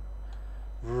somewhere.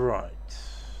 Right.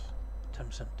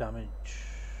 10% damage.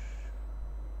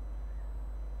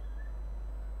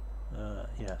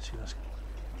 Yeah, see that's...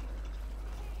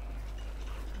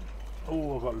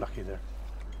 Oh, I got lucky there.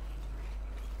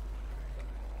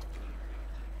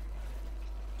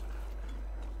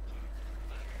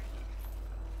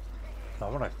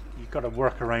 You've got to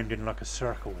work around in like a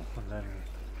circle, and then,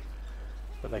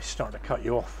 but they start to cut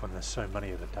you off when there's so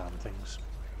many of the damn things.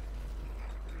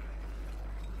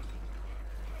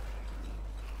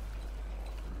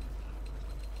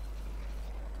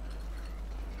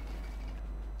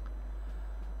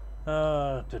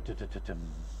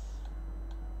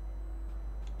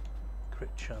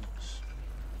 Crit chance.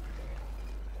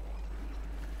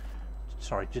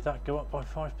 Sorry, did that go up by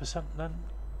 5% then?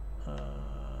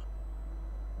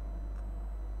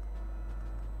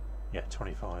 Yeah,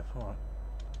 25. All right.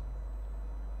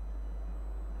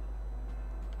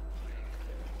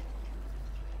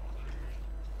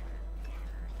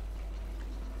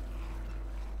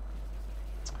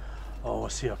 Oh, I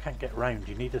see. I can't get round.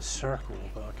 You need a circle,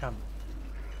 but I can't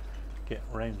get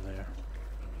round there.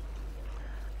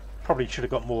 Probably should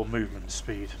have got more movement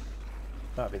speed.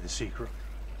 That'd be the secret.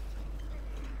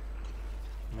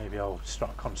 Maybe I'll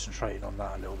start concentrating on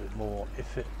that a little bit more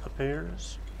if it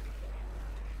appears.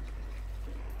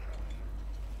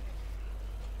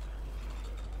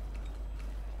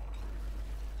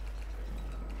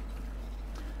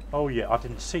 Oh yeah, I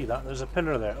didn't see that. There's a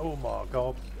pillar there. Oh my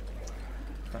god.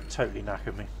 That totally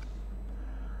knackered me.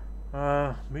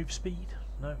 Move speed?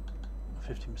 No.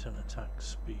 15% attack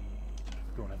speed.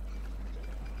 Go on then.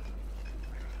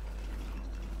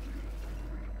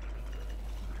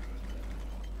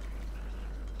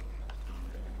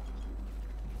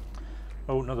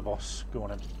 Oh, another boss. Go on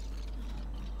then.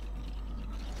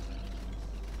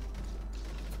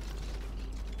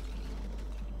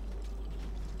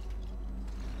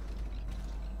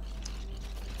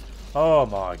 Oh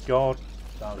my god,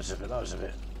 that was a bit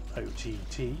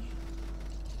OTT.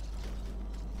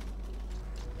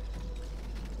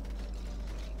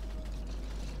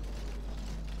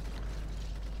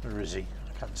 Where is he?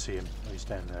 I can't see him. Oh, he's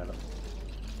down there, look.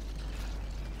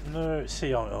 No,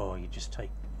 see, oh, you just take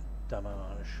damage.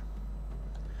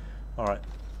 Alright,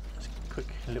 let's quick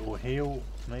little heal,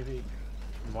 maybe,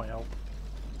 might help.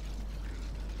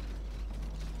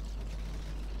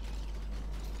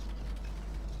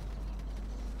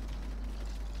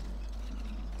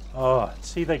 Oh,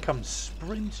 see, they come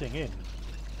sprinting in.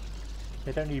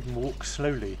 They don't even walk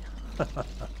slowly.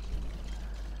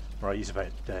 Right, he's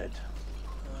about dead.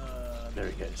 There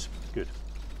he goes. Good.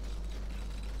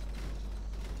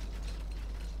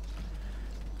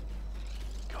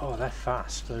 God, they're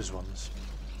fast, those ones.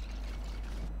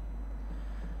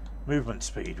 Movement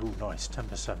speed. Oh, nice.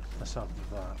 10%. Let's have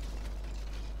that.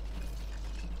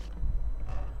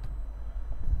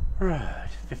 Right,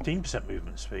 15%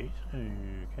 movement speed.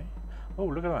 Okay. Oh,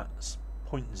 look at that. It's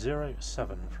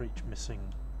 0.07 for each missing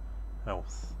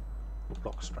health or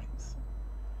block strength.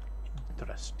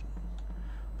 Interesting.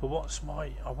 But what's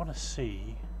my... I want to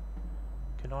see...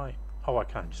 Can I... Oh, I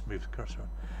can just move the cursor.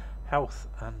 Health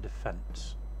and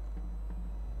defense.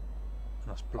 And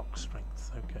that's block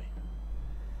strength. Okay.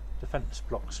 Defense,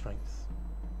 block strength.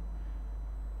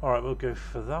 Alright, we'll go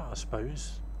for that, I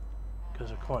suppose.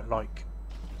 Because I quite like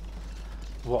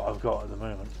what I've got at the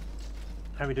moment.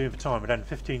 How are we doing for time? We're down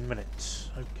 15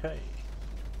 minutes. Okay.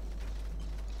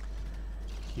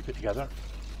 Keep it together.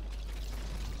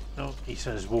 Oh, he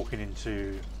says walking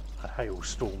into a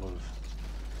hailstorm of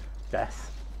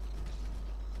death.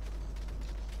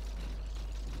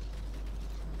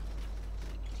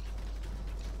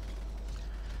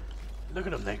 Look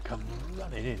at them, they come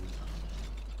running in.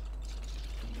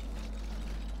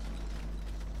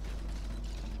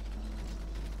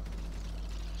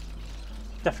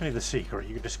 definitely the secret.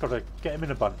 You just got to get them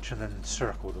in a bunch and then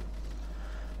circle them.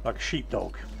 Like a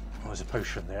sheepdog. Oh, there's a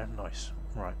potion there. Nice.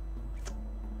 Right.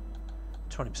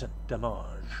 20% damage.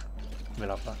 We'll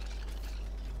have that.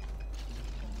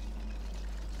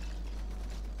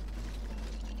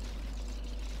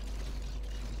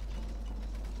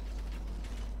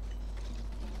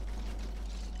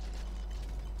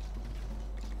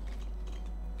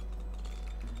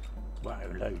 Wow,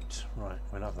 loads. Right,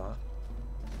 we'll have that.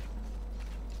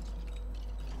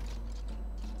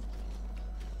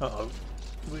 Uh-oh.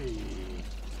 Whee.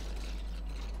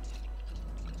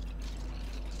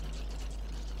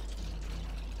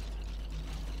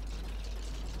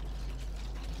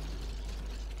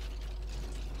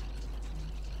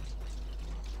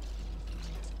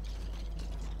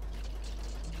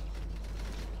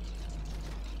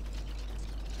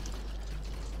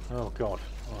 Oh god,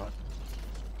 alright.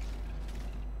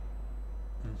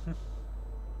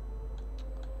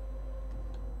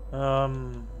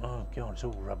 Oh god, it's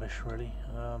all rubbish really.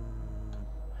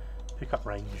 Pick up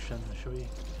range then, shall we?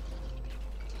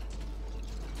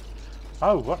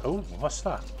 Oh, what? Oh, what's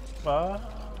that?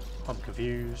 I'm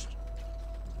confused.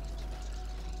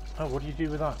 Oh, what do you do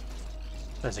with that?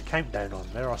 There's a countdown on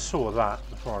there, I saw that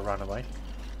before I ran away.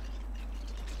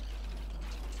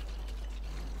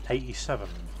 87,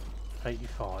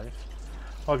 85.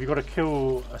 Oh, have you got to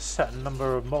kill a set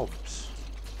number of mobs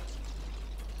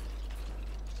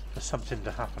for something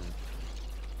to happen?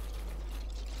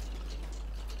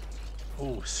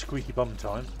 Oh, squeaky bum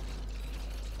time.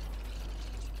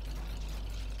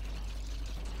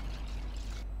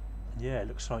 Yeah, it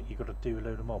looks like you've got to do a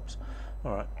load of mobs.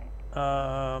 Alright.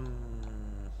 10%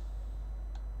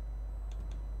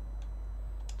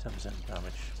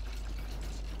 damage.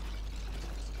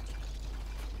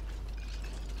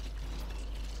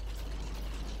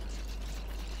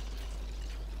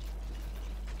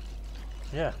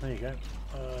 Yeah, there you go.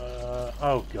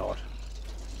 Oh god.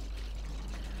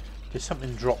 Did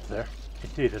something drop there?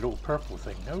 It did, a little purple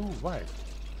thing. Oh wow.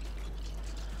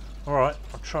 Alright,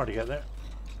 I'll try to get there,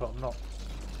 but I'm not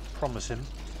promising.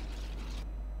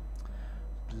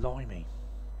 Blimey.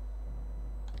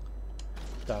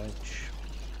 Damage.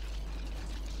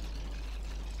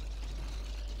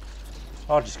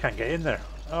 Oh, I just can't get in there.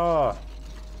 Oh.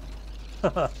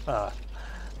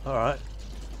 Alright.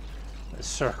 Let's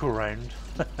circle round.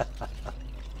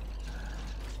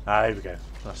 Ah, here we go.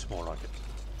 That's more like it.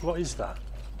 What is that?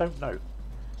 Don't know.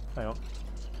 Hang on.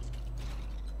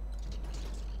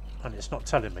 And it's not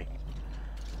telling me.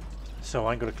 So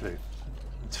I ain't got a clue.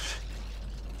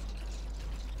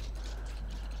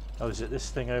 Oh, is it this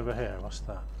thing over here? What's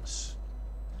that?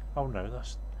 Oh no,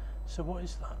 that's... So what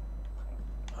is that?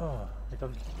 Oh, it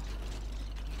doesn't...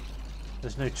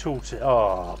 There's no tool to...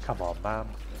 Oh, come on, man.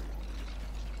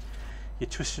 You're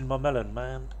twisting my melon,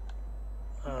 man.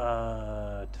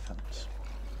 Defense.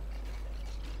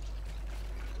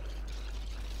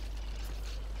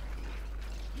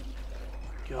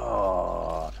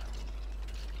 God.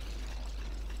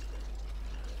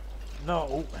 No,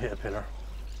 oh, hit a pillar.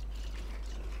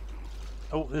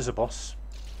 Oh, there's a boss.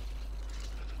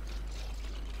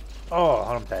 Oh,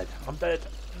 I'm dead. I'm dead.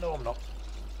 No, I'm not.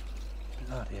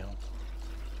 Bloody hell.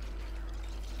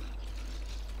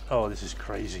 Oh, this is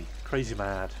crazy. Crazy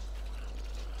mad.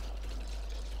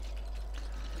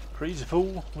 Crazy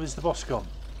fool. Where's the boss gone?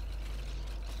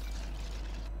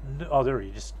 No, oh, there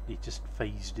he just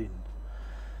phased in.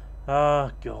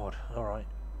 Ah, God. Alright.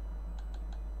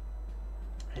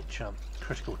 Hit chance.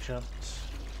 Critical chance.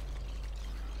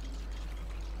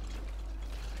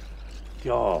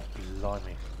 God,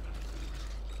 blimey.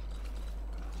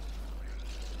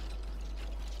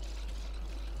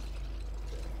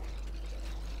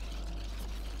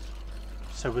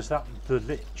 So was that the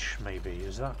Lich, maybe?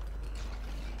 Is that?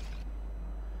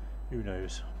 Who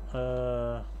knows?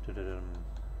 Right.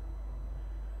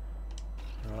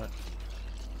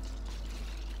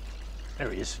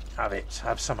 There he is. Have it.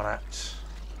 Have some of that.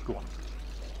 Go on.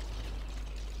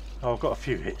 Oh, I've got a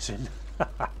few hits in.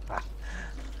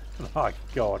 My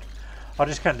God. I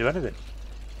just can't do anything.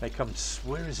 They come...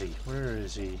 Where is he? Where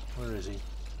is he? Where is he?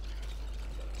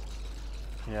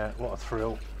 Yeah, what a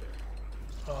thrill.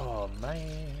 Oh,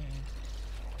 man.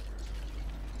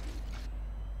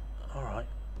 Alright.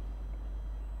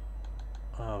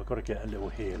 Oh, I've got to get a little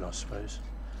heal, I suppose.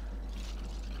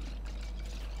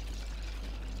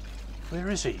 Where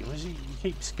is he? Where's he?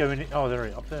 He keeps going in. Oh, there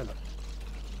he is. Up there, look.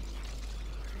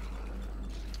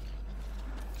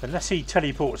 Unless he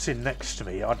teleports in next to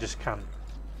me, I just can't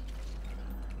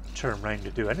turn round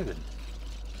to do anything.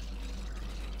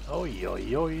 Oi,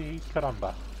 oi, oi,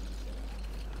 caramba.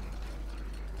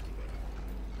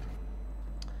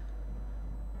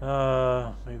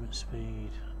 Movement speed.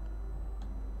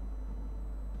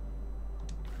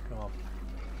 Go on.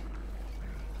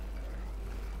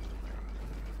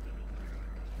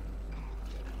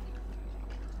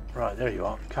 Right, there you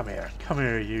are. Come here. Come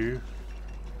here, you.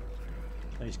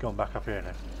 He's gone back up here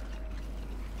now.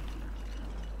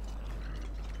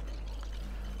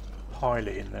 Pile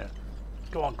it in there.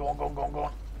 Go on, go on, go on, go on, go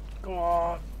on. Go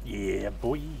on. Yeah,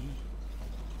 boy.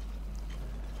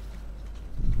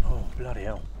 Oh, bloody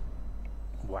hell.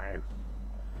 Wow.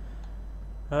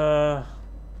 Oh,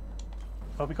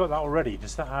 we got that already.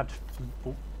 Does that add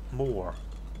more?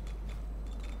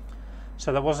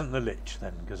 So that wasn't the Lich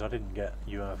then, because I didn't get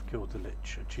 "you have killed the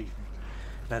Lich" achievement.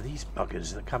 Now these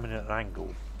buggers that come in at an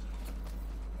angle,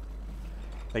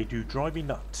 they do drive me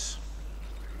nuts.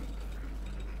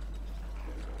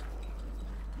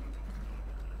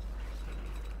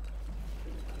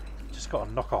 Just got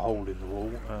to knock a hole in the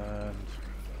wall and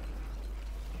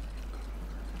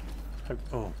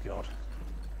oh god.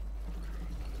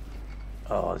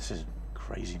 Oh, this is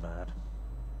crazy mad.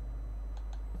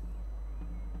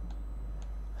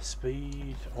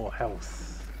 Speed or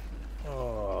health?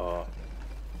 Oh.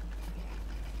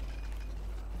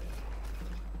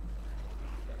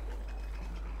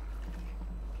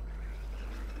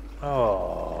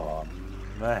 Oh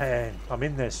man, I'm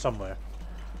in there somewhere.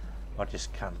 I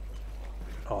just can't.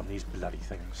 On these bloody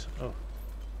things. Oh.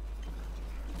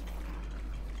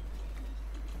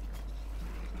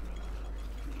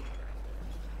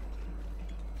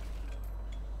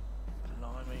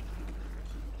 Blimey.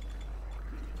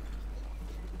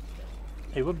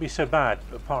 It wouldn't be so bad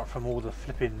apart from all the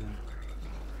flipping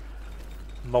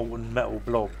molten metal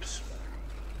blobs.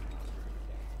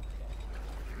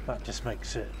 That just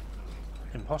makes it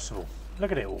impossible.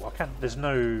 Look at it all. I can't. There's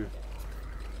no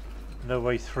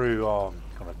way through. Oh, I'm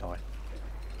gonna die.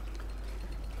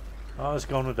 I was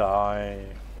gonna die.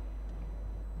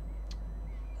 Oh,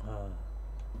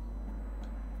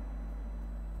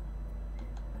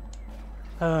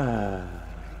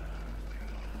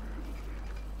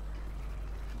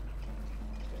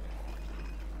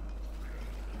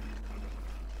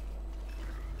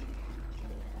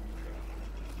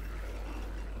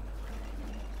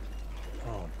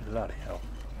 bloody hell.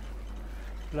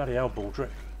 Bloody hell, Baldric.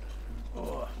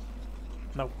 Oh.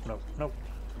 Nope, nope, nope.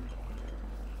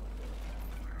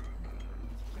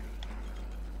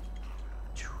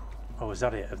 Oh, is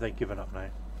that it? Have they given up now?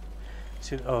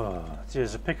 See, oh,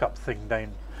 there's a pickup thing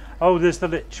down. Oh, there's the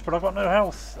Lich, but I've got no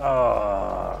health.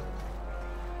 Ah,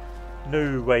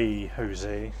 no way,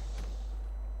 Jose.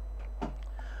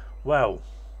 Well,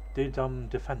 did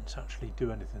defense actually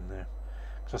do anything there?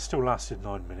 Because I still lasted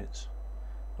 9 minutes,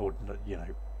 or you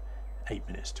know, 8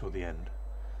 minutes till the end.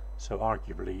 So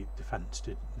arguably, defense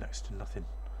did next to nothing.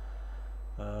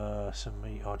 Some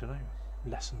I don't know.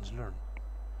 Lessons learned.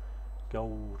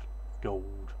 Gold.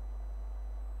 Gold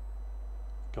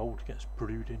gets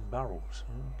brewed in barrels.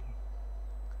 Okay.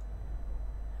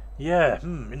 Yeah,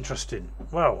 interesting.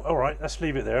 Well, alright, let's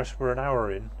leave it there. So we're an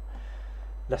hour in.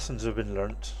 Lessons have been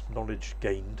learnt, knowledge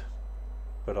gained.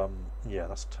 But yeah,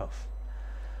 that's tough.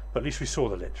 But at least we saw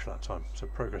the Lich that time, so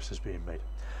progress is being made.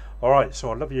 Alright,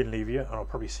 so I love you and leave you, and I'll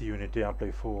probably see you in a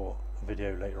Diablo 4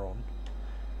 video later on.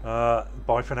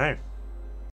 Bye for now.